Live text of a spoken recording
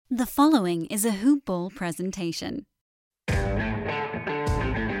The following is a Hoop Ball presentation.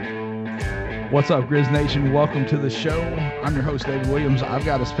 What's up, Grizz Nation? Welcome to the show. I'm your host, David Williams. I've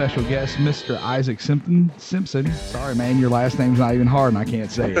got a special guest, Mr. Isaac Simpson. Sorry, man, your last name's not even hard and I can't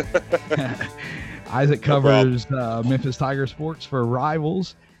say it. Isaac covers Memphis Tiger sports for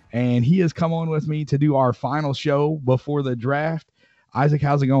Rivals, and he has come on with me to do our final show before the draft. Isaac,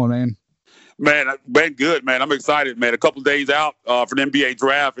 how's it going, man? Man, good, man. I'm excited, man. A couple of days out for the NBA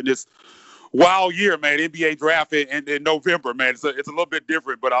draft and this wild year, man. NBA draft in November, man. It's a little bit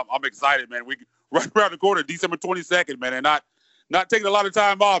different, but I'm excited, man. We right around the corner, December 22nd, man, and not taking a lot of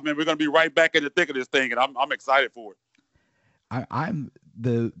time off, man. We're gonna be right back in the thick of this thing, and I'm excited for it. I'm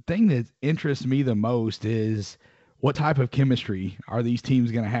the thing that interests me the most is what type of chemistry are these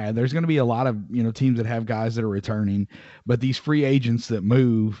teams going to have? There's going to be a lot of teams that have guys that are returning, but these free agents that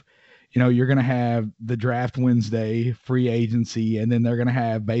move. You're going to have the draft Wednesday, free agency, and then they're going to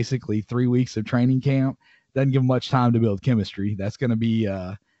have basically 3 weeks of training camp. Doesn't give them much time to build chemistry. That's going to be,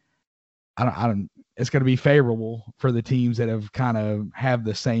 it's going to be favorable for the teams that have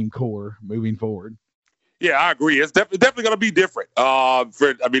the same core moving forward. Yeah, I agree. It's definitely going to be different.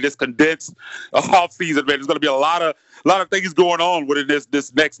 This condensed off season, man. There's going to be a lot of things going on within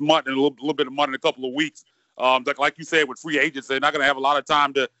this next month and a little bit of month in a couple of weeks. Like you said, with free agents, they're not going to have a lot of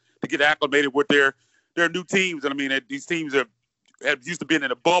time to get acclimated with their new teams. And these teams have used to being in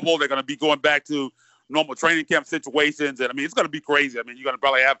a bubble. They're going to be going back to normal training camp situations. And it's going to be crazy. You're going to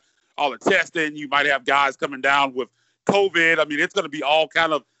probably have all the testing. You might have guys coming down with COVID. It's going to be all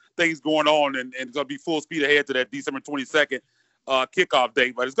kind of things going on, and it's going to be full speed ahead to that December 22nd kickoff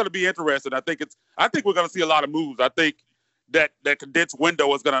date. But it's going to be interesting. I think we're going to see a lot of moves. I think that condensed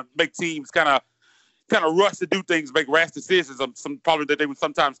window is going to make teams kind of rush to do things, make rash decisions, some probably that they would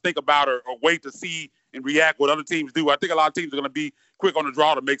sometimes think about or wait to see and react what other teams do. I think a lot of teams are going to be quick on the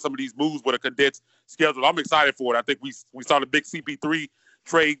draw to make some of these moves with a condensed schedule. I'm excited for it. I think we saw the big CP3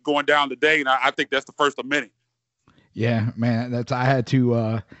 trade going down today, and I think that's the first of many. Yeah, man, I had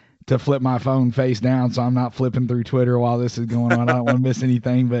to flip my phone face down, so I'm not flipping through Twitter while this is going on. I don't want to miss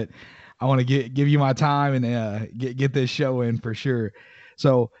anything, but I want to give you my time and get this show in for sure.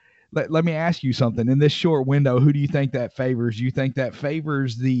 So let me ask you something. In this short window, who do you think that favors? You think that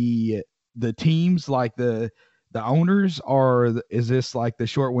favors the teams, like the owners, or is this like the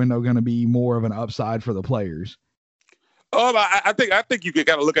short window going to be more of an upside for the players? I think you can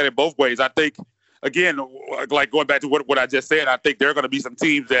kind of look at it both ways. I think, again, like going back to what I just said, I think there are going to be some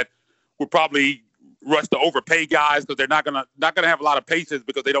teams that will probably rush to overpay guys because they're not gonna have a lot of patience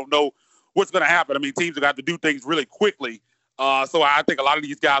because they don't know what's going to happen. Teams are going to have to do things really quickly. So I think a lot of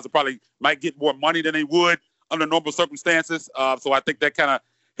these guys might get more money than they would under normal circumstances. So I think that kind of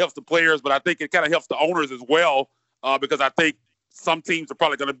helps the players, but I think it kind of helps the owners as well because I think some teams are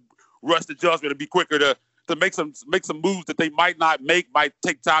probably going to rush the judgment and be quicker to make some moves that they might not make, might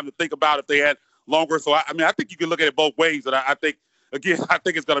take time to think about if they had longer. So I think you can look at it both ways, and I think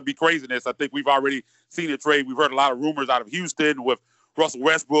it's going to be craziness. I think we've already seen a trade. We've heard a lot of rumors out of Houston with Russell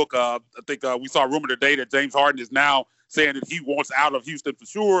Westbrook. I think we saw a rumor today that James Harden is now saying that he wants out of Houston for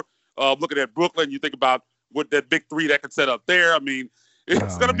sure. Looking at Brooklyn, you think about what that big three that could set up there.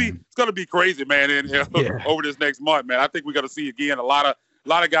 It's gonna be crazy, man. And over this next month, man, I think we're gonna see again a lot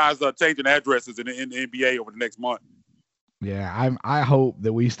of guys changing addresses in the NBA over the next month. Yeah, I hope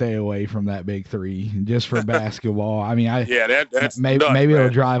that we stay away from that big three just for basketball. That's maybe nuts, it'll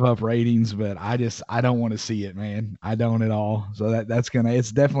drive up ratings, but I don't want to see it, man. I don't at all. So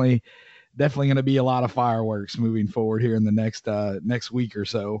it's definitely going to be a lot of fireworks moving forward here in the next week or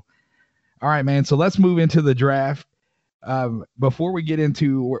so. All right, man. So let's move into the draft. Before we get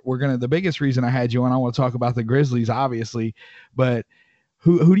into, the biggest reason I had you on, I want to talk about the Grizzlies, obviously, but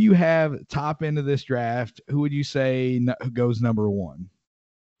who do you have top into this draft? Who would you say goes number one?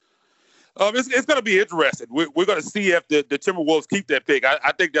 It's going to be interesting. We're going to see if the Timberwolves keep that pick.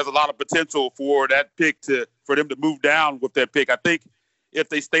 I think there's a lot of potential for that pick for them to move down with that pick. I think if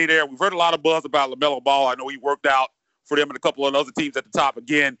they stay there, we've heard a lot of buzz about LaMelo Ball. I know he worked out for them and a couple of other teams at the top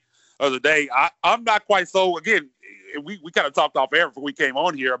again the other day. I'm not quite so. Again, we kind of talked off air before we came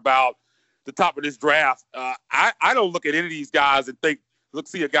on here about the top of this draft. I don't look at any of these guys and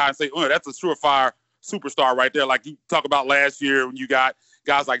see a guy and say, oh, that's a surefire superstar right there. Like you talk about last year when you got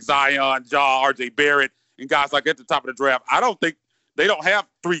guys like Zion, Ja, RJ Barrett, and guys like at the top of the draft. I don't think they don't have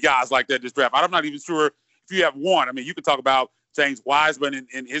three guys like that in this draft. I'm not even sure if you have one. You can talk about James Wiseman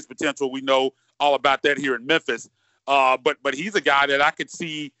and his potential. We know all about that here in Memphis. But he's a guy that I could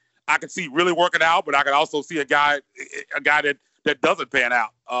see really working out, but I could also see a guy that doesn't pan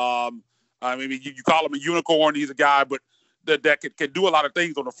out. You call him a unicorn. He's a guy, but that can do a lot of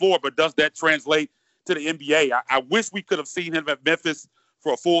things on the floor, but does that translate to the NBA? I wish we could have seen him at Memphis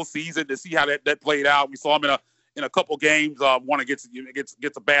for a full season to see how that played out. We saw him in a couple games, one against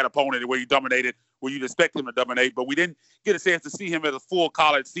a bad opponent where he dominated, where you'd expect him to dominate, but we didn't get a chance to see him at a full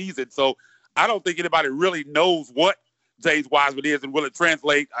college season. So I don't think anybody really knows what James Wiseman is and will it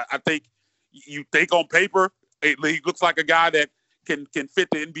translate. I think you think on paper, he looks like a guy that can fit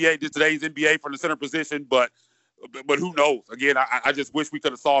the NBA, today's NBA from the center position, but who knows? Again, I just wish we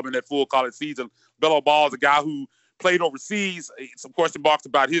could have saw him in that full college season. Bello Ball is a guy who played overseas. Some question marks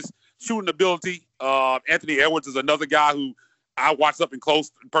about his shooting ability. Anthony Edwards is another guy who I watched up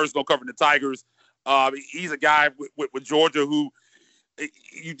close and personal covering the Tigers. He's a guy with Georgia who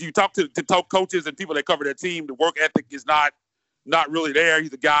you talk to coaches and people that cover their team. The work ethic is not really there.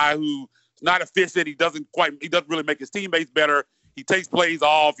 He's a guy who's not efficient. He doesn't really make his teammates better. He takes plays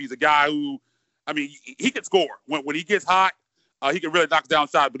off. He's a guy who, I mean, he can score. When he gets hot, he can really knock down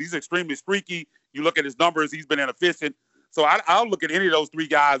shots, but he's extremely streaky. You look at his numbers, he's been inefficient. So I'll look at any of those three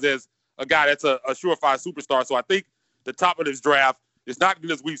guys as a guy that's a surefire superstar. So I think the top of this draft is not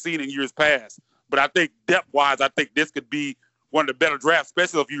good as we've seen in years past. But I think depth-wise, I think this could be one of the better drafts,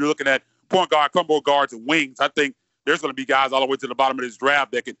 especially if you're looking at point guard, combo guards, and wings. I think there's going to be guys all the way to the bottom of this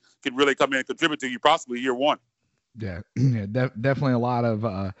draft that can really come in and contribute to you possibly year one. Yeah, definitely a lot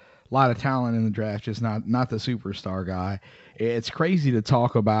of talent in the draft, just not the superstar guy. It's crazy to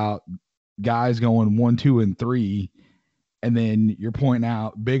talk about guys going 1, 2, and 3, and then you're pointing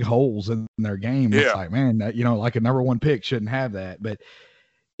out big holes in their game. Yeah. It's like, man, that, like a number 1 pick shouldn't have that. But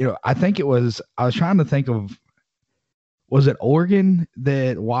I think I was trying to think of, was it Oregon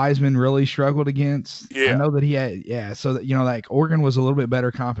that Wiseman really struggled against? Yeah. I know that he had, so that, like Oregon was a little bit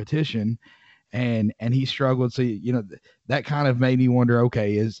better competition. And he struggled. So, that kind of made me wonder,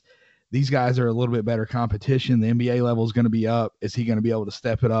 okay, is these guys are a little bit better competition. The NBA level is going to be up. Is he going to be able to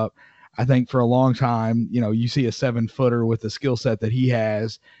step it up? I think for a long time, you see a 7-footer with the skill set that he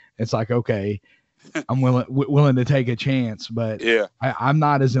has. It's like, okay, I'm willing to take a chance, but yeah, I'm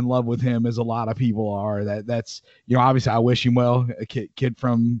not as in love with him as a lot of people are. That's, obviously I wish him well. A kid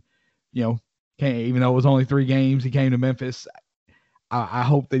from, even though it was only 3 games, he came to Memphis. I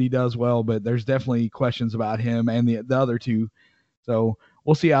hope that he does well, but there's definitely questions about him and the other two. So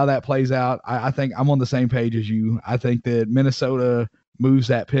we'll see how that plays out. I think I'm on the same page as you. I think that Minnesota moves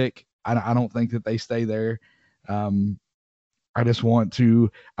that pick. I don't think that they stay there. I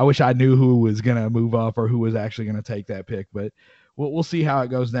wish I knew who was going to move up or who was actually going to take that pick, but we'll see how it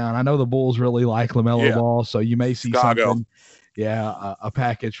goes down. I know the Bulls really like LaMelo Ball, so you may see something. Yeah, a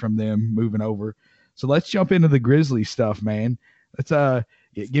package from them moving over. So let's jump into the Grizzlies stuff, man. Let's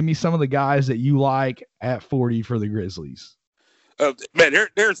give me some of the guys that you like at 40 for the Grizzlies. Man,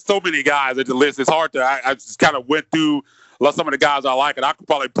 there's so many guys at the list. It's hard to. I just kind of went through some of the guys I like, and I could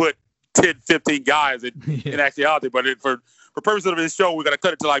probably put 10, 15 guys in actuality. But for purposes of this show, we're going to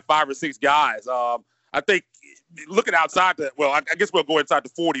cut it to like 5 or 6 guys. I think looking outside I guess we'll go inside the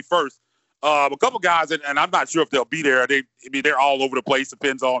 40 first. A couple guys, and I'm not sure if they'll be there. They're all over the place.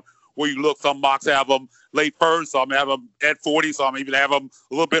 Depends on where you look. Some mocks have them late first, some have them at 40, some even have them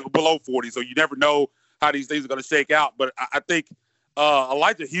a little bit below 40. So you never know how these things are going to shake out. But I think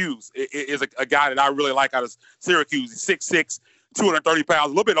Elijah Hughes is a guy that I really like out of Syracuse. He's 6'6", 230 pounds, a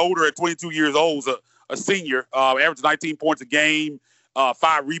little bit older at 22 years old, a senior. Averaged 19 points a game,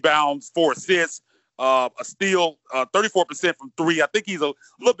 5 rebounds, 4 assists, a steal, 34% from 3. I think he's a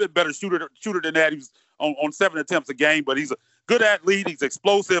little bit better shooter than that. He's on 7 attempts a game, but he's a good athlete. He's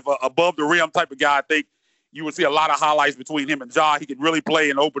explosive, above the rim type of guy. I think you would see a lot of highlights between him and Ja. He can really play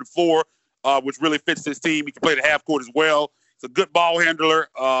an open floor, which really fits his team. He can play the half court as well. He's a good ball handler,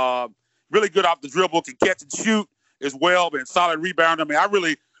 really good off the dribble, can catch and shoot as well, but solid rebounder. I mean, I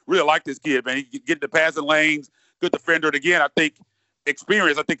really, really like this kid, man. He can get in the passing lanes, good defender. And again, I think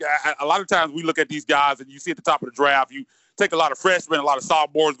experience. I think a lot of times we look at these guys and you see at the top of the draft, you take a lot of freshmen, a lot of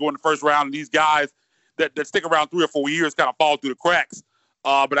sophomores go in the first round, and these guys that stick around 3 or 4 years kind of fall through the cracks.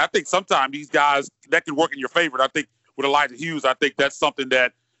 But I think sometimes these guys, that can work in your favor. I think with Elijah Hughes, I think that's something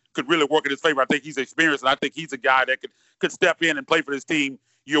that could really work in his favor. I think he's experienced, and I think he's a guy that could step in and play for this team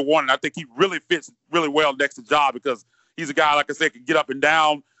year one. And I think he really fits really well next to Ja because he's a guy, like I said, can get up and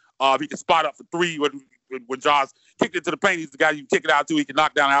down. He can spot up for 3 when Ja's kicked into the paint. He's the guy you can kick it out to. He can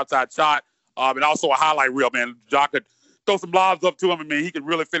knock down an outside shot. And also a highlight reel, man. Ja could throw some lobs up to him, and man, he can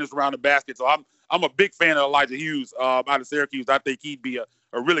really finish around the basket. So I'm a big fan of Elijah Hughes out of Syracuse. I think he'd be a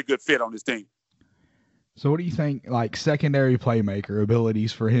really good fit on this team. So what do you think, like secondary playmaker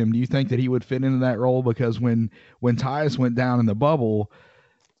abilities for him? Do you think that he would fit into that role? Because when Tyus went down in the bubble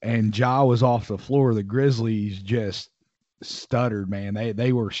and Ja was off the floor, the Grizzlies just stuttered, man.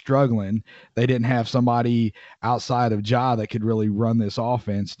 They were struggling. They didn't have somebody outside of Ja that could really run this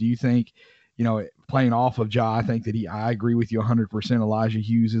offense. Do you think, playing off of Ja, I think that I agree with you 100%. Elijah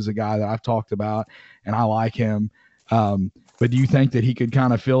Hughes is a guy that I've talked about, and I like him. But do you think that he could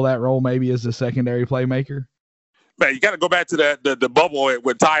kind of fill that role maybe as a secondary playmaker? Man, you got to go back to the bubble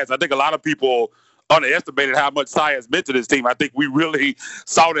with Tyus. I think a lot of people underestimated how much Tyus meant to this team. I think we really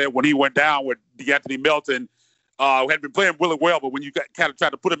saw that when he went down with D'Anthony Melton. Had been playing really well, but when you kind of tried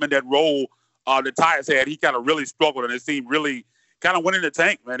to put him in that role that Tyus had, he kind of really struggled, and his team really kind of went in the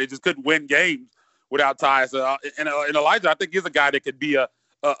tank, man. They just couldn't win games without Tyus. And Elijah, I think, is a guy that could be a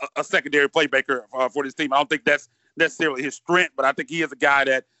secondary playmaker for this team. I don't think that's necessarily his strength, but I think he is a guy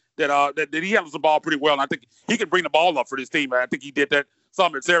that he handles the ball pretty well, and I think he can bring the ball up for this team. I think he did that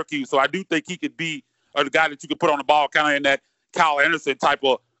some at Syracuse, so I do think he could be the guy that you could put on the ball, kind of in that Kyle Anderson type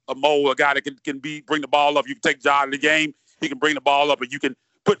of a mold, a guy that can bring the ball up. You can take Ja out of the game, he can bring the ball up, and you can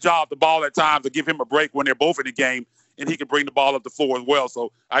put Ja off the ball at times to give him a break when they're both in the game, and he can bring the ball up the floor as well.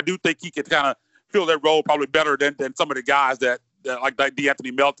 So I do think he could kind of fill that role probably better than some of the guys that like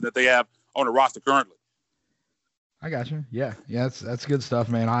D'Anthony Melton that they have on the roster currently. I got you. Yeah, that's good stuff,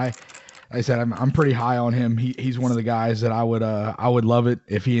 man. Like I said, I'm pretty high on him. He's one of the guys that I would love it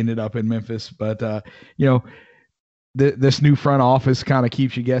if he ended up in Memphis. But this new front office kind of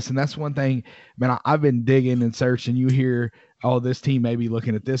keeps you guessing. That's one thing, man. I've been digging and searching. You hear, oh, this team may be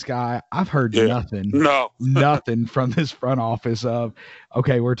looking at this guy. I've heard nothing from this front office of,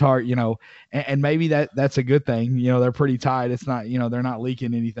 okay, we're and maybe that's a good thing. They're pretty tight. It's not, they're not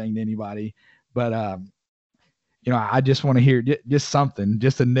leaking anything to anybody. But I just want to hear just something,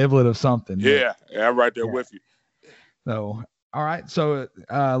 just a niblet of something. Yeah, I'm right there with you. So, all right. So,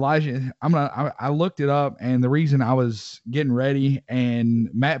 Elijah, I looked it up, and the reason I was getting ready, and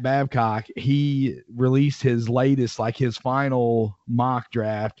Matt Babcock, he released his latest, like his final mock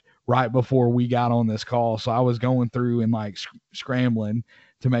draft right before we got on this call. So I was going through and like scrambling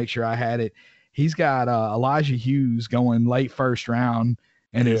to make sure I had it. He's got Elijah Hughes going late first round.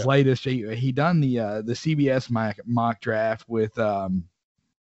 And his latest, he done the CBS mock draft with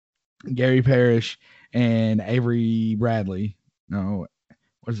Gary Parrish and Avery Bradley. No,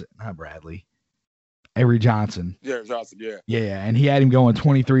 what is it? Not Bradley. Avery Johnson. Yeah, Johnson, yeah. Yeah, and he had him going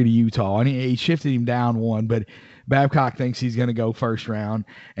 23 to Utah, and he shifted him down one, but Babcock thinks he's going to go first round,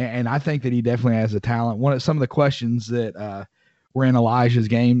 and I think that he definitely has the talent. Some of the questions that were in Elijah's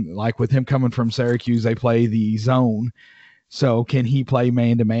game, like with him coming from Syracuse, they play the zone. So can he play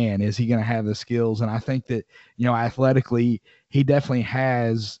man-to-man? Is he going to have the skills? And I think that, athletically, he definitely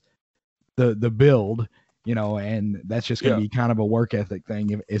has the build, and that's just going to be kind of a work ethic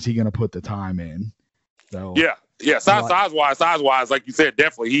thing. Is he going to put the time in? So yeah. Size-wise, like you said,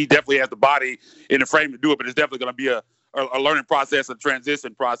 he definitely has the body in the frame to do it, but it's definitely going to be a learning process, a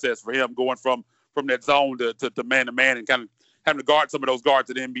transition process for him going from that zone to man-to-man and kind of having to guard some of those guards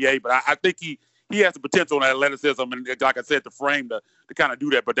in the NBA. But I think he has the potential and athleticism and, like I said, the frame to kind of do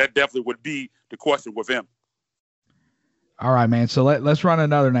that. But that definitely would be the question with him. All right, man. So let's run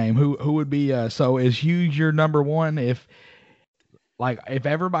another name. Who would be? So is Hughes your number one? If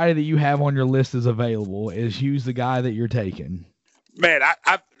everybody that you have on your list is available, is Hughes the guy that you're taking? Man,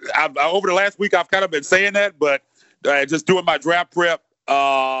 I over the last week I've kind of been saying that, but just doing my draft prep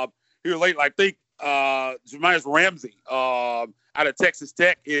here lately, I think Jermias Ramsey out of Texas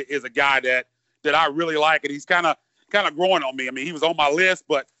Tech is a guy that I really like, and he's kind of growing on me. I mean, he was on my list,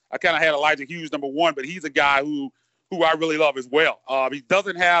 but I kind of had Elijah Hughes number one, but he's a guy who I really love as well. He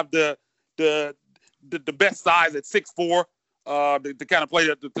doesn't have the best size at 6'4", to kind of play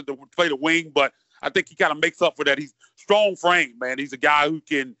the wing, but I think he kind of makes up for that. He's strong frame, man. He's a guy who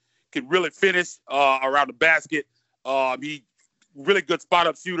can really finish around the basket. He really good spot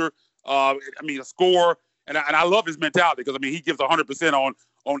up shooter. A scorer, and I love his mentality because he gives 100%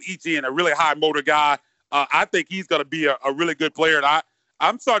 on each end. A really high motor guy. I think he's going to be a really good player, and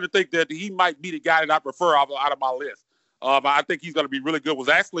I'm starting to think that he might be the guy that I prefer out of my list. I think he's going to be really good. Was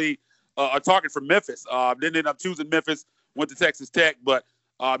actually a target for Memphis. Didn't end up choosing Memphis. Went to Texas Tech, but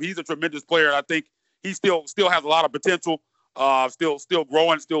he's a tremendous player. I think he still has a lot of potential. Still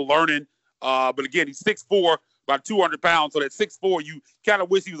growing, still learning. But again, he's 6'4", about 200 pounds. So that 6'4", you kind of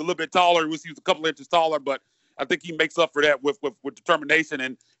wish he was a little bit taller. Wish he was a couple inches taller, but I think he makes up for that with determination,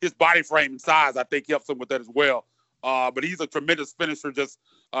 and his body frame and size, I think, helps him with that as well. But he's a tremendous finisher, just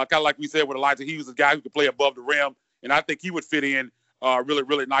kind of like we said with Elijah. He was a guy who could play above the rim, and I think he would fit in really,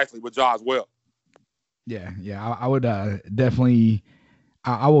 really nicely with Ja as well. Yeah, I would definitely.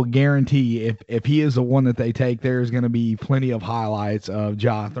 I will guarantee if he is the one that they take, there's going to be plenty of highlights of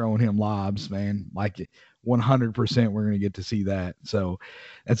Ja throwing him lobs, man. Like 100% we're going to get to see that. So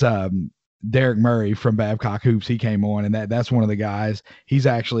that's Derek Murray from Babcock Hoops. He came on, and that's one of the guys. He's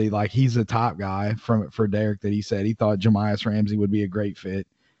actually he's the top guy for Derek that he said he thought Jamias Ramsey would be a great fit.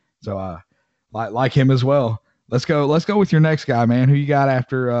 So like him as well. Let's go with your next guy, man. Who you got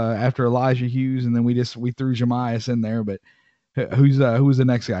after Elijah Hughes, and then we threw Jamias in there, but who's the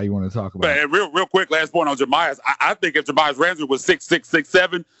next guy you want to talk about? But real quick, last point on Jamias. I think if Jamias Ramsey was 6'6",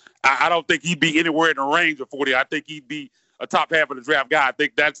 6'7", I don't think he'd be anywhere in the range of 40. I think he'd be a top half of the draft guy. I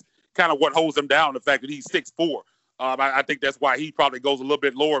think that's kind of what holds him down, the fact that he's 6'4". I think that's why he probably goes a little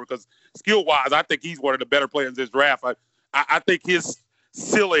bit lower, because skill-wise, I think he's one of the better players in this draft. I think his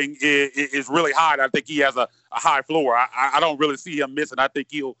ceiling is really high. I think he has a high floor. I don't really see him missing. I think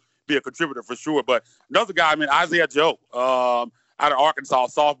he'll be a contributor for sure. But another guy, Isaiah Joe, out of Arkansas,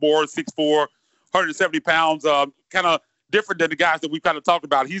 sophomore, 6'4", 170 pounds, kind of different than the guys that we kind of talked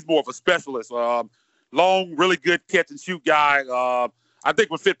about. He's more of a specialist. Long, really good catch-and-shoot guy. I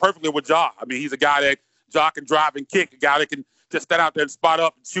think would fit perfectly with Ja. He's a guy that Ja can drive and kick, a guy that can just stand out there and spot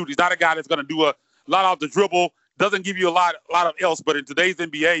up and shoot. He's not a guy that's going to do a lot off the dribble, doesn't give you a lot of else. But in today's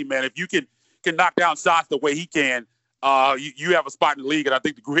NBA, man, if you can knock down shots the way he can, you have a spot in the league. And I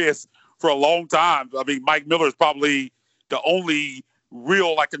think the Grizz, for a long time, Mike Miller is probably the only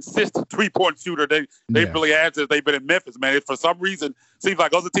real consistent three-point shooter they've really had since they've been in Memphis, man. If for some reason, seems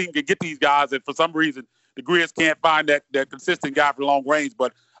like other teams can get these guys, and for some reason the Grizz can't find that consistent guy for long range.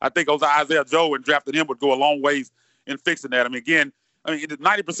 But I think Isaiah Joe, and drafting him would go a long ways in fixing that.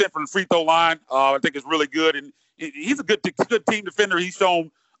 90% from the free throw line, I think is really good, and he's a good team defender. He's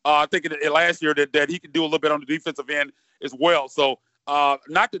shown, I think last year that he can do a little bit on the defensive end as well. So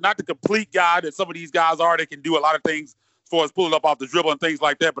not the complete guy that some of these guys are. They can do a lot of things as far as pulling up off the dribble and things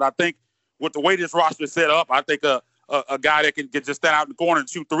like that. But I think with the way this roster is set up, I think a guy that can just stand out in the corner and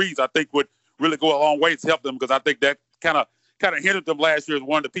shoot threes, I think would really go a long way to help them, because I think that kind of hindered them last year as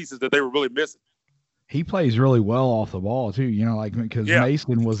one of the pieces that they were really missing. He plays really well off the ball too, because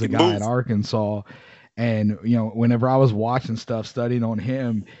Mason was a guy at Arkansas, and whenever I was watching stuff, studying on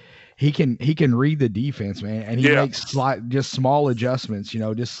him, he can read the defense, man, and he makes just small adjustments,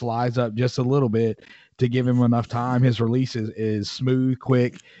 just slides up just a little bit to give him enough time. His release is smooth,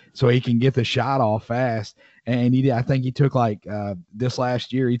 quick, so he can get the shot off fast. And I think he took this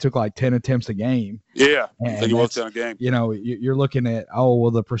last year, he took 10 attempts a game. Yeah, I think he was 10 a game. You're looking at,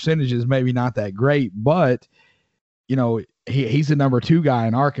 the percentage is maybe not that great, but he's the number 2 guy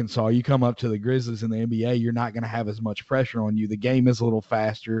in Arkansas. You come up to the Grizzlies in the NBA, you're not going to have as much pressure on you. The game is a little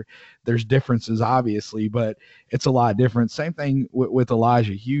faster. There's differences, obviously, but it's a lot different. Same thing with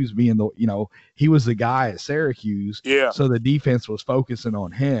Elijah Hughes being he was the guy at Syracuse. Yeah. So the defense was focusing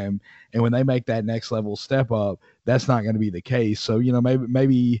on him. And when they make that next level step up, that's not going to be the case. So,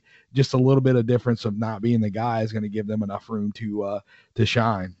 maybe just a little bit of difference of not being the guy is going to give them enough room to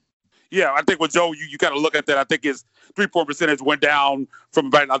shine. Yeah, I think with Joe, you got to look at that. I think his three-point percentage went down from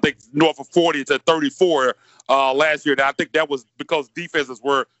about, north of 40 to 34 last year. And I think that was because defenses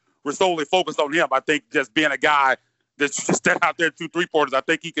were solely focused on him. I think just being a guy that's just stand out there and shoot three-pointers, I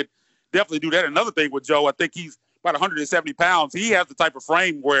think he could definitely do that. Another thing with Joe, I think he's about 170 pounds. He has the type of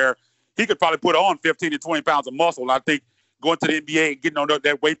frame where he could probably put on 15 to 20 pounds of muscle. And I think going to the NBA and getting on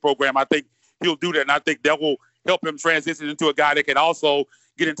that weight program, I think he'll do that. And I think that will help him transition into a guy that can also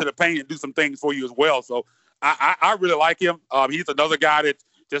get into the paint and do some things for you as well. So I really like him. He's another guy that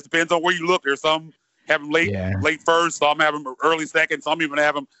just depends on where you look. There's some have him late first, some have him early second, some even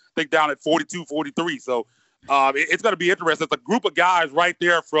have him, down at 42, 43. So it's going to be interesting. It's a group of guys right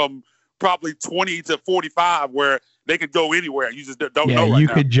there from probably 20 to 45 where they could go anywhere. You just don't know right you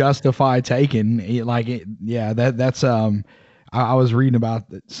now. Could justify taking that's I was reading about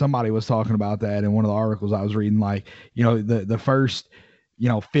that. Somebody was talking about that in one of the articles I was reading, the first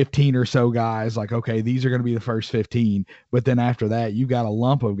 15 or so guys, okay, these are going to be the first 15, but then after that, you got a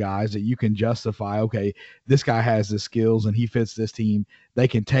lump of guys that you can justify, okay, this guy has the skills and he fits this team. They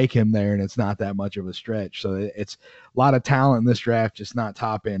can take him there and it's not that much of a stretch. So it's a lot of talent in this draft, just not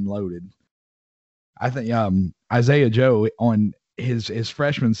top end loaded. I think Isaiah Joe on his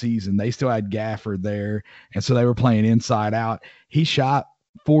freshman season, they still had Gafford there, and so they were playing inside out. He shot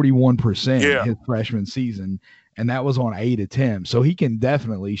 41% his freshman season, and that was on 8 attempts. So he can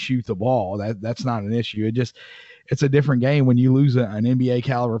definitely shoot the ball. That's not an issue. It's a different game when you lose an NBA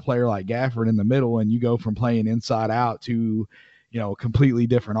caliber player like Gafford in the middle, and you go from playing inside out to a completely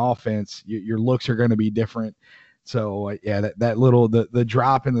different offense. Your looks are going to be different. So that little the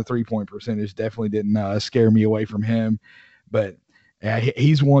drop in the 3-point percentage definitely didn't scare me away from him. But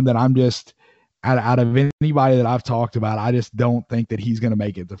he's one that out of anybody that I've talked about, I just don't think that he's going to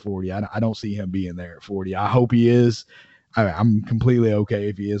make it to 40. I don't see him being there at 40. I hope he is. I'm completely okay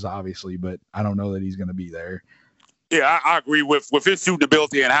if he is, obviously, but I don't know that he's going to be there. Yeah, I agree with his shooting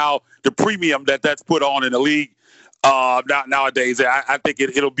ability and how the premium that's put on in the league nowadays. I think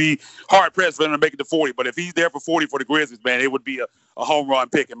it'll be hard pressed for him to make it to 40. But if he's there for 40 for the Grizzlies, man, it would be a home run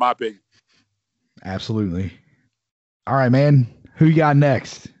pick in my opinion. Absolutely. All right, man. Who you got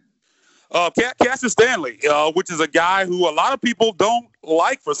next? Cassius Stanley, which is a guy who a lot of people don't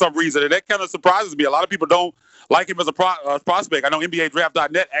like for some reason, and that kind of surprises me. A lot of people don't like him as a prospect. I know NBA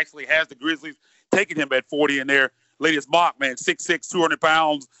Draft.net actually has the Grizzlies taking him at 40 in their latest mock, man. 6'6", 200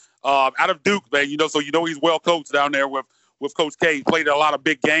 pounds, out of Duke, man. So he's well coached down there with Coach K. He played in a lot of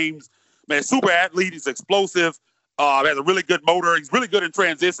big games. Man, super athlete. He's explosive. Has a really good motor. He's really good in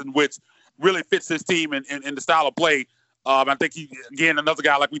transition, which really fits his team in the style of play. I think he, again, another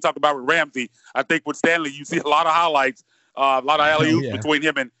guy like we talked about with Ramsey. I think with Stanley, you see a lot of highlights, a lot of alley-oops between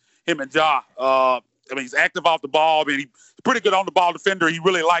him and Ja. He's active off the ball. He's pretty good on the ball defender. He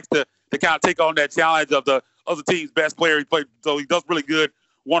really likes to kind of take on that challenge of the other team's best player. So he does really good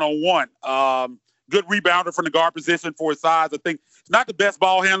one-on-one. Good rebounder from the guard position for his size. I think he's not the best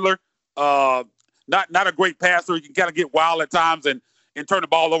ball handler. Not a great passer. He can kind of get wild at times and turn the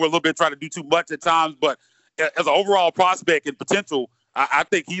ball over a little bit, try to do too much at times, but as an overall prospect and potential, I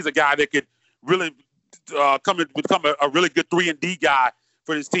think he's a guy that could really come and become a really good 3-and-D guy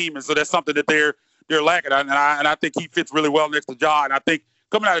for his team. And so that's something that they're lacking. And I think he fits really well next to Ja. And I think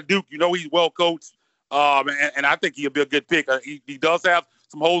coming out of Duke, he's well coached. And I think he'll be a good pick. He does have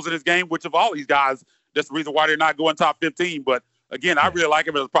some holes in his game, which of all these guys, that's the reason why they're not going top 15. But again, I really like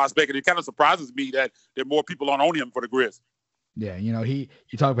him as a prospect. And it kind of surprises me that there are more people on him for the Grizz. Yeah, you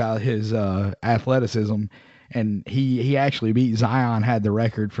talk about his athleticism, and he actually beat Zion, had the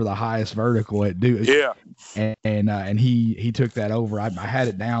record for the highest vertical at Duke. Yeah, and he took that over. I had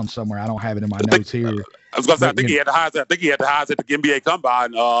it down somewhere. I don't have it in my notes here. I was going to say, I think he had the highest. I think he had the highest at the NBA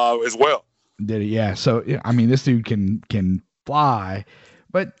Combine as well. Did he? Yeah. So this dude can fly.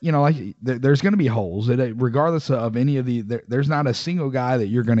 But, there's going to be holes. Regardless of any of there's not a single guy that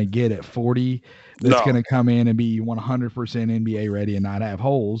you're going to get at 40 that's going to come in and be 100% NBA ready and not have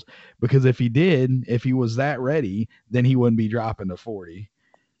holes. Because if he was that ready, then he wouldn't be dropping to 40.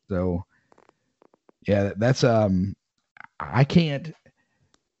 So, yeah, that's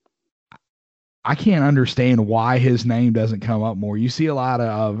I can't understand why his name doesn't come up more. You see a lot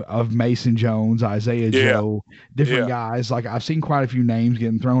of Mason Jones, Isaiah Joe, different guys. Like I've seen quite a few names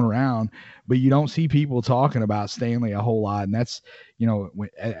getting thrown around, but you don't see people talking about Stanley a whole lot. And that's,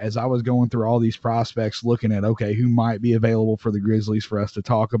 as I was going through all these prospects, looking at, okay, who might be available for the Grizzlies for us to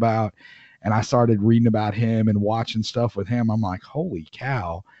talk about. And I started reading about him and watching stuff with him. I'm like, holy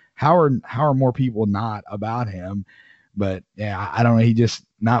cow, how are more people not about him? But yeah, I don't know. He just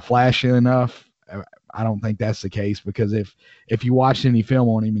not flashy enough. I don't think that's the case, because if you watch any film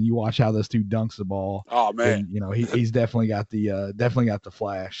on him and you watch how this dude dunks the ball, oh man, then, he's definitely got the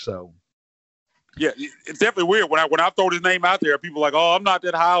flash. So yeah, it's definitely weird when I throw his name out there. People are like, oh, I'm not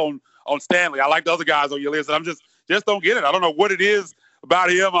that high on Stanley. I like the other guys on your list. I'm just don't get it. I don't know what it is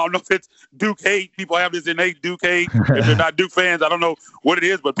about him. I don't know if it's Duke hate. People have this innate Duke hate. If they're not Duke fans, I don't know what it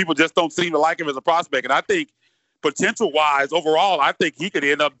is, but people just don't seem to like him as a prospect. And I think potential-wise, overall, I think he could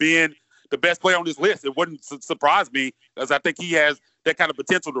end up being the best player on this list. It wouldn't surprise me, because I think he has that kind of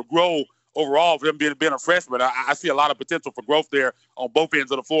potential to grow overall for him being a freshman. I see a lot of potential for growth there on both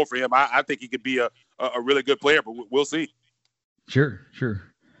ends of the floor for him. I think he could be a really good player, but we'll see. Sure. You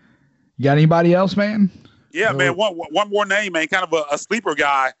got anybody else, man? Yeah, man. One more name, man. Kind of a sleeper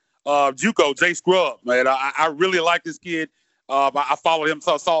guy, JUCO, Jay Scrub, man. I really like this kid. I followed him,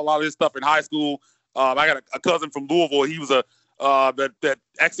 saw a lot of his stuff in high school. I got a cousin from Louisville. He was that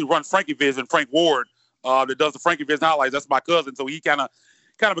actually runs Frankie Vision, Frank Ward, that does the Frankie Vision highlights. That's my cousin. So he kind of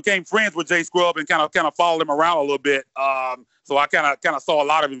became friends with Jay Scrub and kind of followed him around a little bit. So I kind of saw a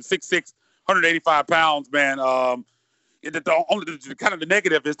lot of him. 6'6", 185 pounds, man. The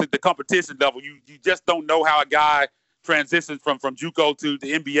negative is the competition level. You just don't know how a guy transitions from JUCO to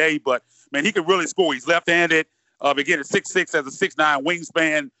the NBA. But man, he can really score. He's left-handed. Again, at 6'6", has a 6'9"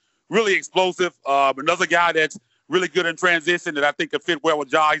 wingspan. Really explosive. Another guy that's really good in transition that I think could fit well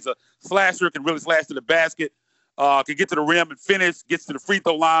with Ja. He's a slasher, can really slash to the basket, can get to the rim and finish, gets to the free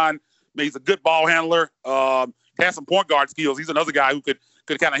throw line. He's a good ball handler, has some point guard skills. He's another guy who could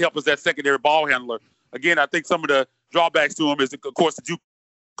kind of help us that secondary ball handler. Again, I think some of the drawbacks to him is, of course, the JUCO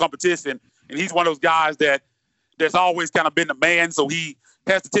competition. And he's one of those guys that's always kind of been the man, so he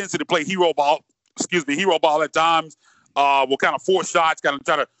has the tendency to play hero ball at times. Will kind of force shots, kind of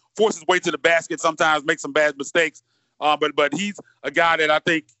try to force his way to the basket sometimes, make some bad mistakes. But he's a guy that I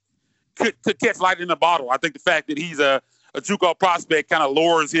think could catch lightning in a bottle. I think the fact that he's a JUCO prospect kind of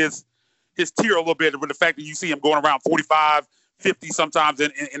lowers his tier a little bit with the fact that you see him going around 45, 50 sometimes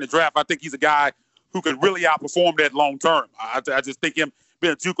in the draft. I think he's a guy who could really outperform that long term. I just think him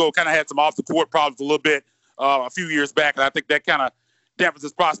being a JUCO kind of had some off the court problems a little bit a few years back, and I think that kind of dampens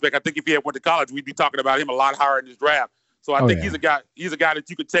his prospect. I think if he had went to college, we'd be talking about him a lot higher in this draft. So I think he's a guy that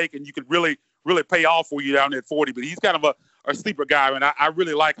you could take and you could really, really pay off for you down there at 40. But he's kind of a sleeper guy, and I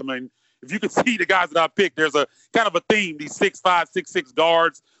really like him. And if you can see the guys that I picked, there's a kind of a theme. These 6'5", 6'6"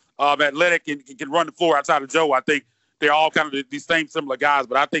 guards, athletic and can run the floor outside of Joe. I think they're all kind of these same similar guys,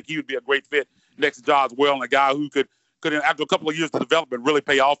 but I think he would be a great fit next to Joe as well, and a guy who could after a couple of years of development really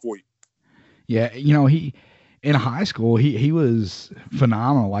pay off for you. Yeah, he in high school he was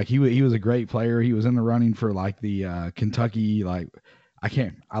phenomenal. Like he was a great player. He was in the running for like the Kentucky, like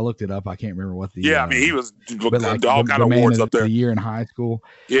I looked it up. I can't remember what the he was like all kind of awards up there. The year in high school.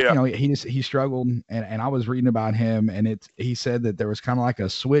 Yeah, he struggled, and I was reading about him, and he said that there was kind of like a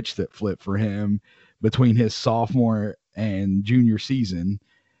switch that flipped for him between his sophomore and junior season,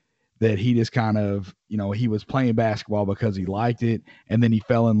 that he just kind of, he was playing basketball because he liked it, and then he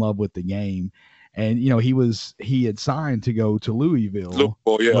fell in love with the game. And, he had signed to go to Louisville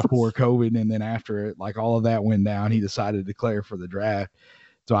before COVID. And then after it, like all of that went down, he decided to declare for the draft.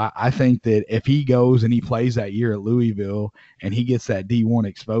 So I think that if he goes and he plays that year at Louisville and he gets that D1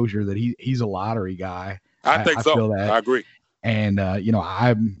 exposure, that he's a lottery guy. I think so. Feel that. I agree. And,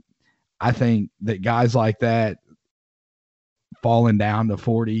 I think that guys like that falling down to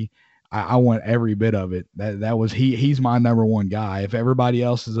 40, I want every bit of it. He's my number one guy. If everybody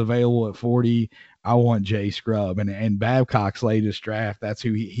else is available at 40, I want Jay Scrubb. And Babcock's latest draft, that's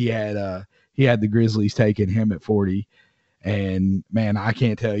who he had. He had the Grizzlies taking him at 40. And man, I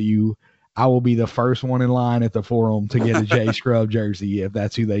can't tell you, I will be the first one in line at the Forum to get a Jay Scrubb jersey if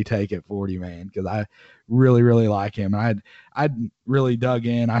that's who they take at 40, man. Because I really, really like him. I'd really dug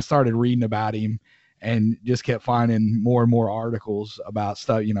in. I started reading about him and just kept finding more and more articles about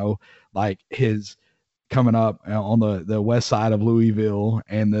stuff, like his coming up on the west side of Louisville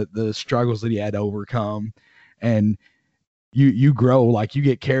and the struggles that he had to overcome. And you grow, like you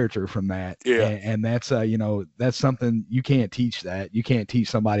get character from that. Yeah. And that's, that's something you can't teach that. You can't teach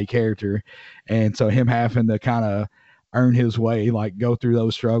somebody character. And so him having to kind of earn his way, like go through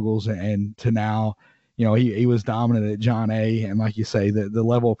those struggles and to now, he was dominant at John A. And like you say, the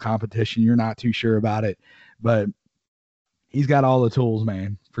level of competition, you're not too sure about it, but he's got all the tools,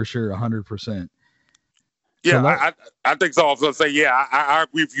 man, for sure. 100%. Yeah, so I think so. I was going to say, I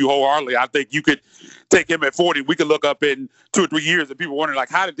agree with you wholeheartedly. I think you could take him at 40. We could look up in 2 or 3 years and people wondering,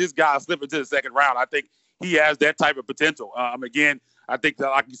 like, how did this guy slip into the second round? I think he has that type of potential. Again, I think that,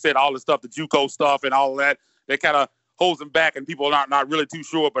 like you said, all the stuff, the JUCO stuff and all of that kind of holds him back, and people are not really too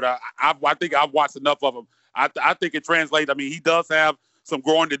sure. But I think I've watched enough of him. I think it translates. I mean, he does have some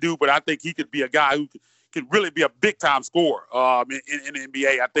growing to do, but I think he could be a guy who could really be a big-time scorer in the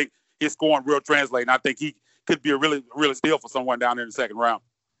NBA. I think his scoring will translate, and I think he could be a really steal for someone down there in the second round.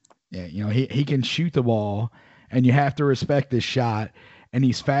 Yeah, he can shoot the ball, and you have to respect his shot. And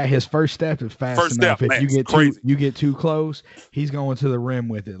he's fast. His first step is fast enough. If you get too close, he's going to the rim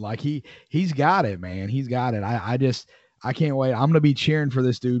with it. Like he's got it, man. He's got it. I can't wait. I'm gonna be cheering for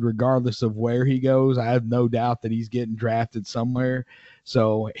this dude regardless of where he goes. I have no doubt that he's getting drafted somewhere.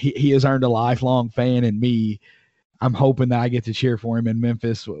 So he has earned a lifelong fan in me. I'm hoping that I get to cheer for him in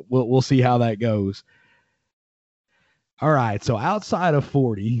Memphis. We'll see how that goes. All right, so outside of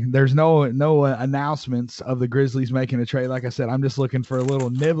 40, there's no announcements of the Grizzlies making a trade. Like I said, I'm just looking for a little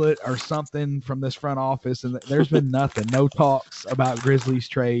niblet or something from this front office, and there's been nothing. No talks about Grizzlies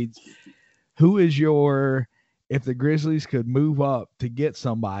trades. Who is if the Grizzlies could move up to get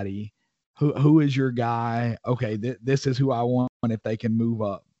somebody, who is your guy? Okay, this is who I want if they can move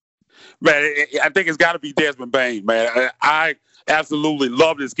up. Man, I think it's got to be Desmond Bane, man. I absolutely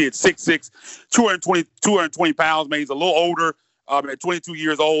love this kid. 6'6", 220 pounds, man. He's a little older, at 22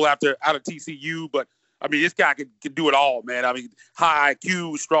 years old out of TCU. But, I mean, this guy can do it all, man. I mean, high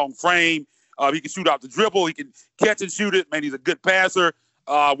IQ, strong frame. He can shoot out the dribble. He can catch and shoot it. Man, he's a good passer.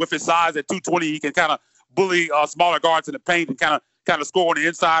 With his size at 220, he can kind of bully smaller guards in the paint and kind of score on the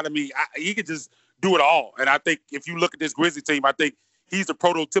inside. I mean, he can just do it all. And I think if you look at this Grizzlies team, I think he's a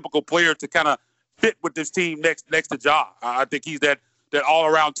prototypical player to kind of fit with this team next to Ja. I think he's that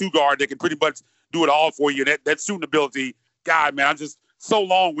all-around two guard that can pretty much do it all for you. That shooting ability, God, man, I'm just so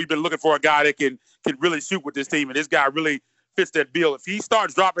long we've been looking for a guy that can really shoot with this team, and this guy really fits that bill. If he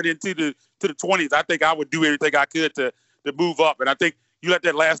starts dropping into the 20s, I think I would do everything I could to move up. And I think you let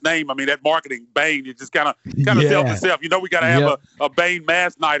that last name, I mean, that marketing, Bain, it just kind of Yeah. sells itself. You know, we got to have Yep. a Bain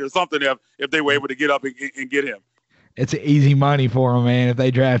mass night or something if they were able to get up and get him. It's easy money for him, man. If they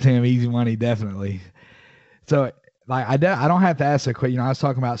draft him, easy money, definitely. So, like, I don't have to ask a question. You know, I was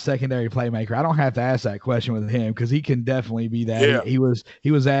talking about secondary playmaker. I don't have to ask that question with him because he can definitely be that. Yeah. He was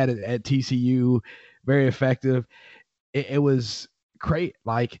at TCU, very effective. It was great.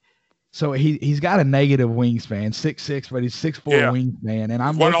 Like, so he's got a negative wingspan, 6'6", but he's 6'4" wingspan, and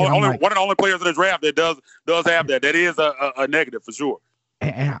I'm one looking, of I'm like, the only players in the draft that does have that. That is a negative for sure.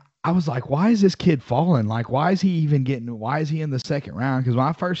 And I was like, why is this kid falling? Like, why is he in the second round? Because when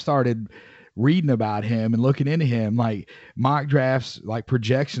I first started reading about him and looking into him, like mock drafts, like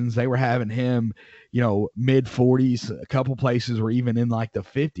projections, they were having him, you know, mid 40s. A couple places were even in like the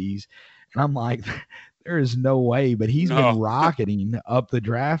 50s. And I'm like, there is no way. But he's been rocketing up the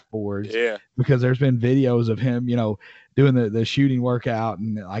draft boards because there's been videos of him, you know, doing the shooting workout.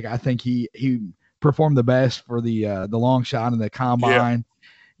 And like, I think he performed the best for the long shot in the combine.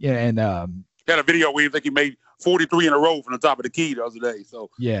 Yeah, and had a video where he made 43 in a row from the top of the key the other day.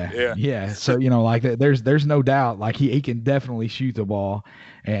 So yeah. So, you know, like there's no doubt, like he can definitely shoot the ball,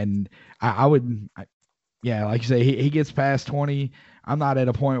 and like you say, he gets past 20. I'm not at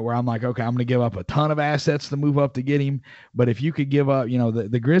a point where I'm like, okay, I'm going to give up a ton of assets to move up to get him. But if you could give up, you know,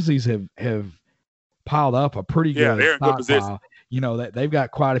 the Grizzlies have piled up a pretty good they're in good position. Pile. You know, that they've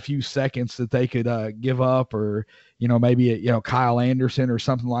got quite a few seconds that they could give up, or, you know, maybe, Kyle Anderson or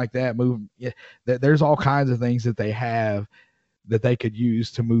something like that. There's all kinds of things that they have that they could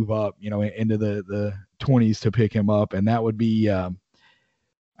use to move up, you know, into the 20s to pick him up. And that would be,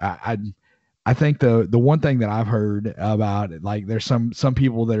 I think the one thing that I've heard about it, like there's some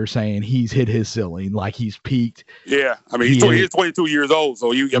people that are saying he's hit his ceiling, like he's peaked. Yeah, I mean he's 22 years old,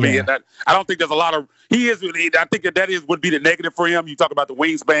 so I don't think there's a lot of I think that would be the negative for him. You talk about the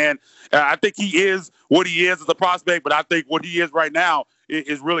wingspan. I think he is what he is as a prospect, but I think what he is right now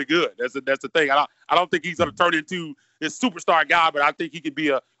is really good. That's the thing. I don't think he's going to turn into this superstar guy, but I think he could be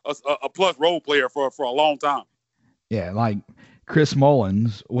a plus role player for a long time. Yeah, like Chris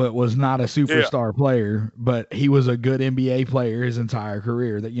Mullins was not a superstar player, but he was a good NBA player his entire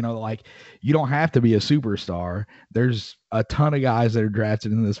career. That, you know, like, you don't have to be a superstar. There's a ton of guys that are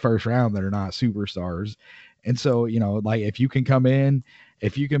drafted in this first round that are not superstars. And so, you know, like, if you can come in,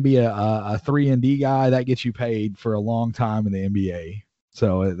 if you can be a 3-and-D guy, that gets you paid for a long time in the NBA.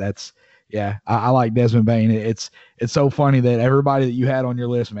 So that's, I like Desmond Bain. It's so funny that everybody that you had on your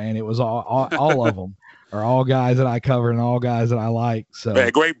list, man, it was all of them are all guys that I cover and all guys that I like. So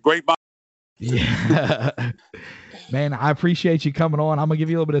great. Yeah, man, I appreciate you coming on. I'm gonna give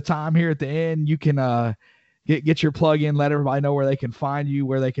you a little bit of time here at the end. You can get your plug in, let everybody know where they can find you,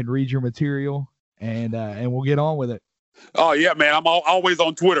 where they can read your material, and we'll get on with it. Oh yeah, man, I'm always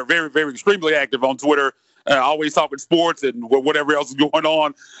on Twitter, very, very extremely active on Twitter. Always talking sports and whatever else is going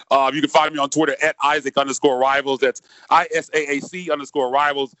on. You can find me on Twitter at Isaac_Rivals. That's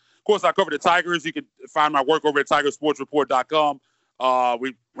ISAAC_Rivals. Of course, I cover the Tigers. You can find my work over at TigerSportsReport.com.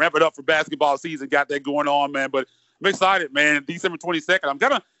 We ramp it up for basketball season. Got that going on, man. But I'm excited, man. December 22nd. I'm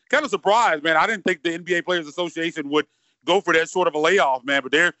kind of surprised, man. I didn't think the NBA Players Association would go for that short of a layoff, man.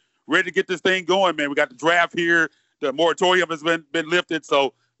 But they're ready to get this thing going, man. We got the draft here. The moratorium has been lifted.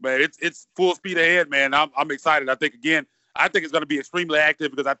 So, man, it's full speed ahead, man. I'm excited. I think it's going to be extremely active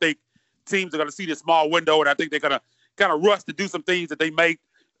because I think teams are going to see this small window, and I think they're going to kind of rush to do some things that they may,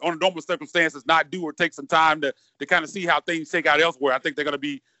 on normal circumstances, not do, or take some time to kind of see how things shake out elsewhere. I think they're going to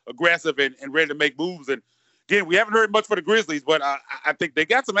be aggressive and ready to make moves. And again, we haven't heard much for the Grizzlies, but I think they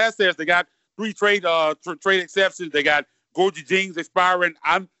got some assets. They got 3 trade exceptions. They got Gorgie Jeans expiring.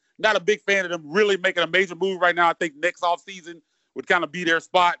 I'm not a big fan of them really making a major move right now. I think next offseason would kind of be their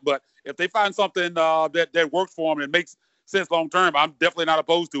spot. But if they find something that works for them and makes sense long term, I'm definitely not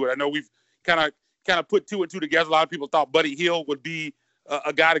opposed to it. I know we've kind of put 2 and 2 together. A lot of people thought Buddy Hield would be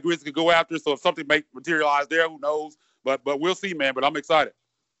a guy the Grizzlies could go after. So if something may materialize there, who knows? But we'll see, man. But I'm excited.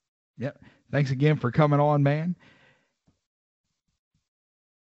 Yep. Thanks again for coming on, man.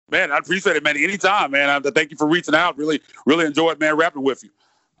 Man, I appreciate it, man. Anytime, man. Thank you for reaching out. Really, really enjoyed, man, rapping with you.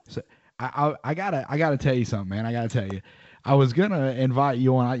 So I gotta tell you something, man. I gotta tell you. I was gonna invite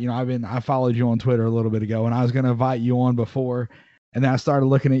you on. I followed you on Twitter a little bit ago, and I was gonna invite you on before. And then I started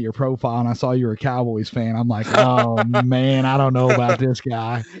looking at your profile, and I saw you were a Cowboys fan. I'm like, oh, man, I don't know about this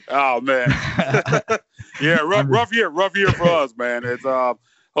guy. Oh, man. Yeah, rough year for us, man. It's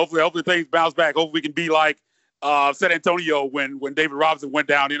hopefully things bounce back. Hopefully we can be like San Antonio when David Robinson went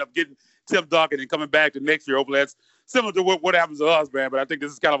down, ended up getting Tim Duncan and coming back to next year. Hopefully that's similar to what happens to us, man. But I think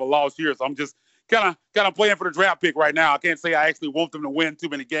this is kind of a lost year, so I'm just kind of playing for the draft pick right now. I can't say I actually want them to win too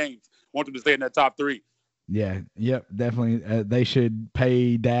many games. I want them to stay in that top 3. Yeah, yep, definitely. They should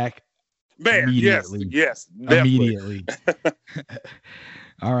pay Dak immediately. Yes, definitely. Immediately.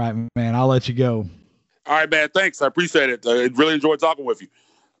 All right, man. I'll let you go. All right, man. Thanks. I appreciate it. I really enjoyed talking with you.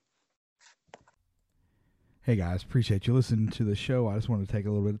 Hey, guys. Appreciate you listening to the show. I just wanted to take a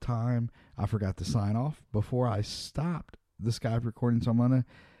little bit of time. I forgot to sign off before I stopped the Skype recording, so I'm going to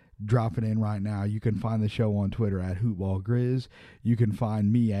drop it in right now. You can find the show on Twitter at HoopballGrizz. You can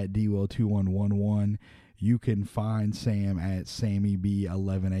find me at DWill2111. You can find Sam at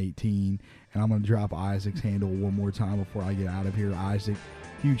SammyB1118. And I'm going to drop Isaac's handle one more time before I get out of here. Isaac,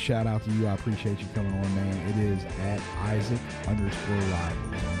 huge shout out to you. I appreciate you coming on, man. It is at Isaac_Rivals on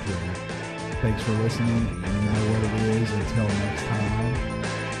Twitter. Thanks for listening. And you know what it is. Until next time,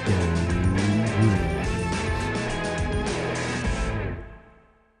 go Grizz.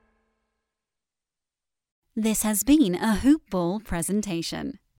 This has been a Hoop Ball presentation.